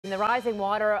The rising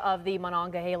water of the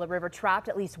Monongahela River trapped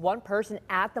at least one person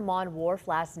at the Mon Wharf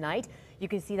last night. You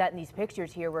can see that in these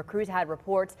pictures here, where crews had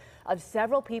reports of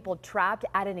several people trapped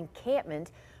at an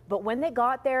encampment. But when they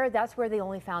got there, that's where they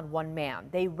only found one man.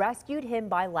 They rescued him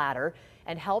by ladder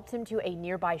and helped him to a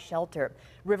nearby shelter.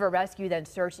 River Rescue then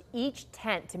searched each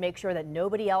tent to make sure that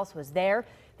nobody else was there.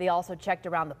 They also checked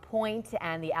around the point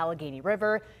and the Allegheny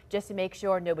River just to make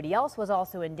sure nobody else was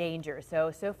also in danger.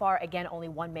 So far, again, only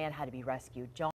one man had to be rescued. John